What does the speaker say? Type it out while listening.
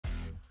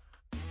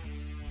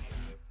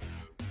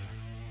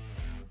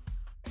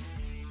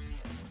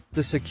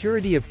The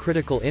security of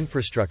critical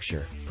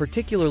infrastructure,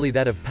 particularly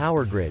that of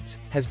power grids,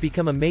 has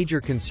become a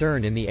major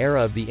concern in the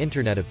era of the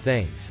Internet of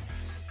Things.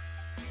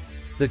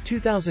 The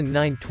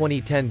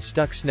 2009-2010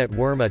 Stuxnet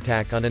worm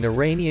attack on an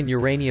Iranian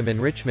uranium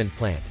enrichment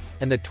plant,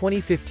 and the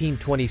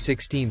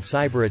 2015-2016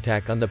 cyber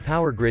attack on the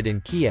power grid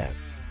in Kiev,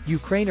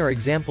 Ukraine are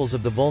examples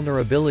of the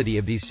vulnerability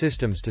of these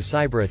systems to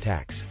cyber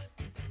attacks.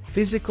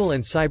 Physical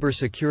and cyber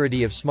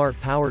security of smart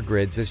power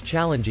grids is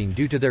challenging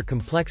due to their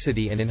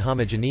complexity and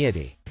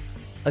inhomogeneity.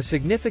 A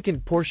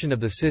significant portion of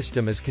the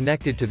system is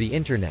connected to the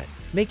Internet,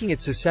 making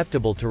it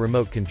susceptible to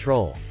remote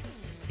control.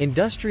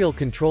 Industrial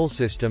control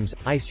systems,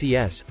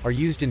 ICS, are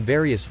used in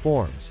various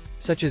forms,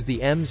 such as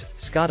the EMS,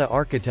 SCADA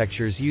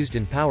architectures used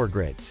in power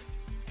grids.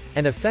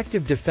 An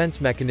effective defense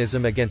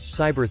mechanism against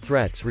cyber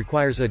threats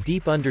requires a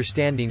deep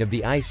understanding of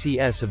the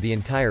ICS of the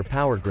entire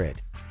power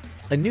grid.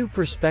 A new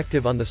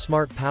perspective on the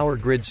smart power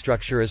grid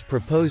structure is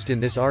proposed in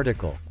this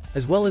article,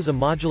 as well as a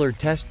modular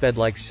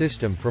testbed-like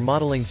system for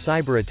modeling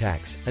cyber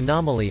attacks,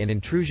 anomaly and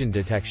intrusion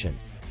detection.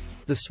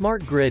 The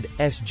smart grid,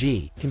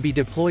 SG, can be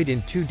deployed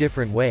in two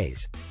different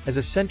ways, as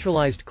a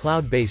centralized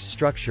cloud-based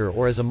structure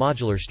or as a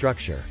modular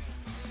structure.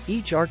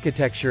 Each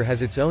architecture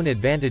has its own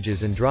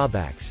advantages and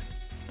drawbacks.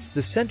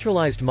 The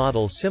centralized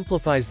model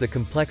simplifies the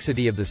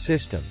complexity of the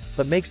system,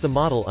 but makes the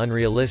model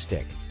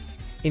unrealistic.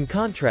 In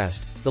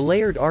contrast, the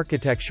layered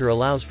architecture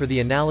allows for the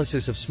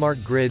analysis of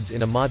smart grids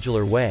in a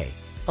modular way,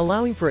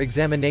 allowing for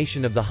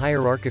examination of the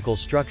hierarchical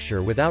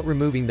structure without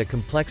removing the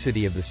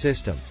complexity of the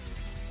system.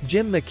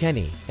 Jim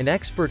McKenney, an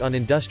expert on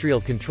industrial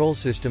control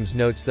systems,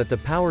 notes that the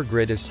power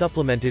grid is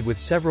supplemented with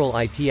several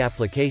IT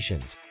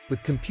applications,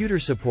 with computer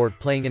support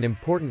playing an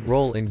important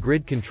role in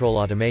grid control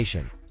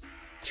automation.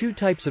 Two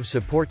types of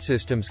support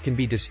systems can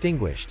be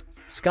distinguished: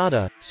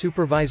 SCADA,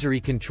 supervisory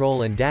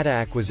control and data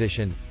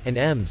acquisition, and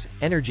EMS,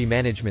 energy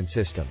management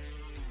system.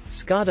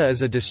 SCADA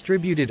is a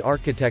distributed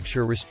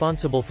architecture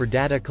responsible for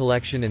data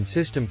collection and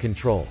system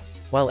control,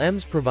 while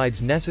EMS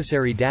provides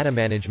necessary data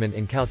management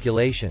and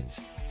calculations.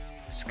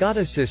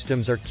 SCADA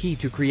systems are key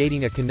to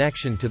creating a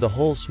connection to the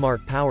whole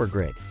smart power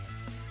grid.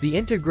 The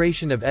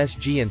integration of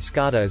SG and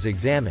SCADA is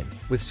examined,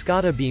 with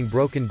SCADA being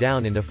broken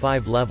down into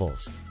 5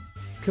 levels.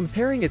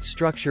 Comparing its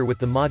structure with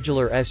the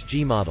modular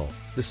SG model,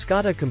 the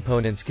SCADA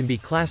components can be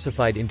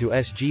classified into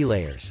SG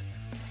layers.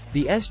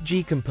 The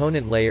SG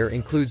component layer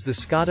includes the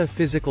SCADA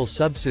physical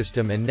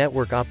subsystem and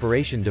network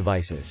operation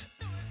devices.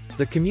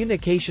 The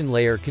communication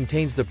layer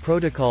contains the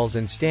protocols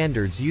and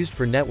standards used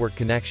for network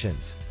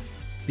connections.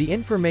 The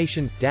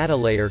information data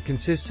layer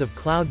consists of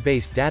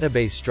cloud-based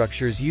database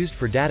structures used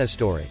for data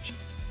storage.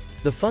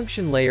 The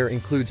function layer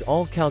includes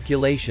all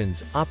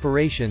calculations,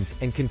 operations,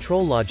 and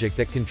control logic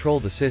that control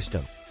the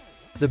system.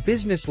 The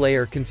business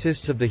layer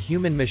consists of the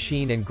human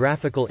machine and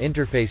graphical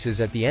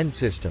interfaces at the end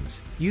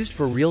systems, used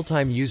for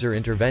real-time user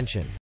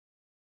intervention.